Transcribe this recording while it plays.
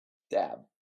Dab.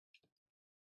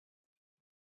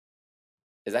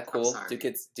 Is that cool? Do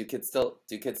kids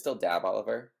still dab,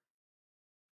 Oliver?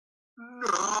 No,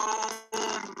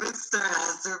 Mr.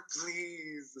 Hesser,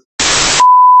 please.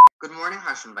 Good morning,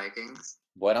 Harshman Vikings.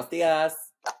 Buenos dias.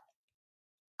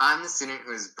 I'm the student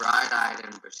who is bright-eyed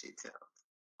and bushy-tailed,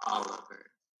 all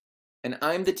over. And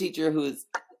I'm the teacher whose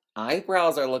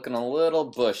eyebrows are looking a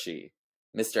little bushy,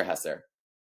 Mr. Hesser.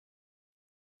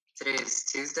 Today is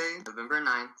Tuesday, November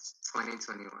 9th,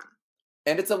 2021.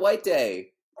 And it's a white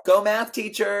day. Go math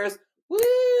teachers!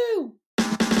 Woo!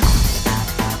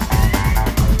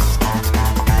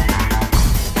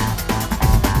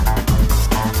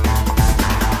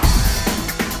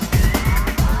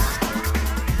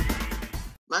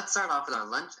 Let's start off with our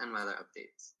lunch and weather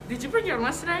updates. Did you bring your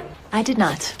lunch today? I did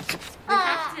not. The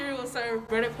cafeteria will serve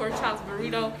breaded pork chops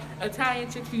burrito, Italian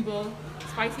chickpea bowl,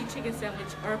 spicy chicken sandwich,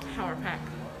 or power pack.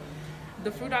 The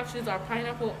fruit options are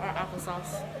pineapple or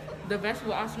applesauce. The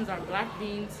vegetable options are black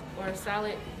beans or a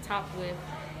salad topped with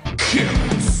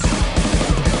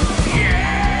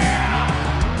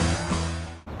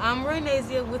I'm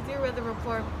Renazia with your weather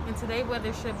report, and today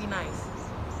weather should be nice.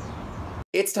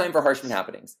 It's time for Harshman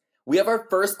Happenings. We have our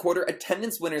first quarter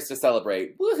attendance winners to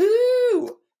celebrate.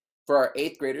 Woohoo! For our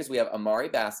 8th graders, we have Amari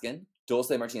Baskin,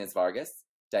 Dulce Martinez Vargas,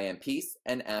 Diane Peace,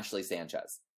 and Ashley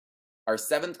Sanchez. Our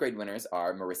 7th grade winners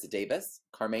are Marissa Davis,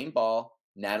 Carmaine Ball,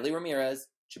 Natalie Ramirez,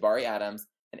 Jabari Adams,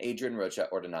 and Adrian Rocha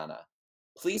Ordanana.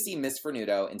 Please see Miss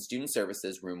Fernudo in Student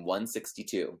Services, room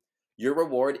 162. Your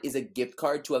reward is a gift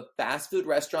card to a fast food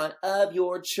restaurant of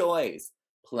your choice.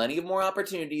 Plenty of more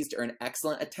opportunities to earn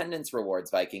excellent attendance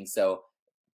rewards, Vikings, so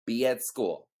be at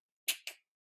school.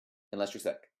 Unless you're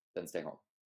sick, then stay home.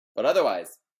 But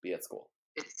otherwise, be at school.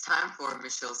 It's time for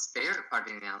Michelle's favorite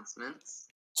party announcements.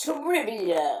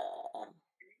 Trivia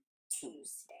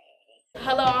Tuesday.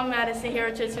 Hello, I'm Madison here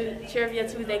with your Trivia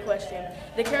Tuesday question.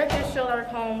 The character Sherlock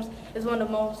Holmes is one of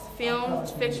the most filmed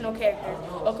fictional characters.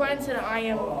 According to the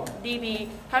IMDb,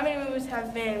 how many movies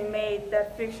have been made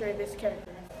that feature this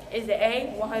character? Is it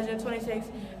A, 126,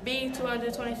 B,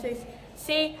 226,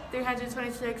 C,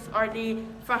 326, or D,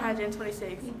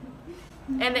 426?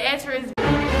 And the answer is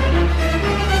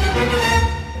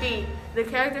B. The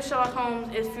character Sherlock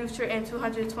Holmes is featured in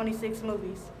 226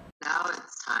 movies. Now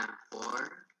it's time for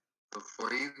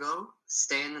Before You Go,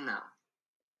 Stay in the Know.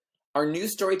 Our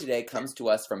news story today comes to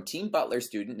us from Team Butler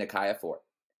student Nikaya Ford.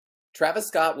 Travis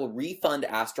Scott will refund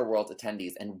Astroworld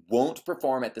attendees and won't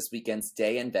perform at this weekend's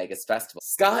Day in Vegas festival.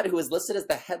 Scott, who is listed as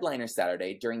the headliner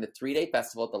Saturday during the 3-day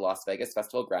festival at the Las Vegas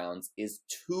Festival grounds, is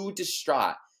too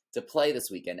distraught to play this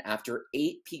weekend after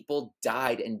 8 people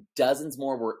died and dozens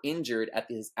more were injured at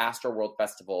his Astroworld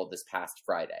festival this past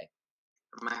Friday.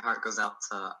 My heart goes out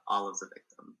to all of the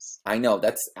victims. I know,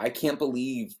 I can't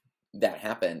believe that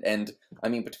happened. And, I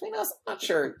mean, between us, I'm not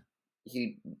sure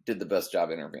he did the best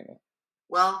job intervening.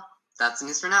 Well, that's the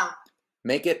news for now.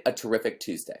 Make it a terrific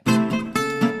Tuesday.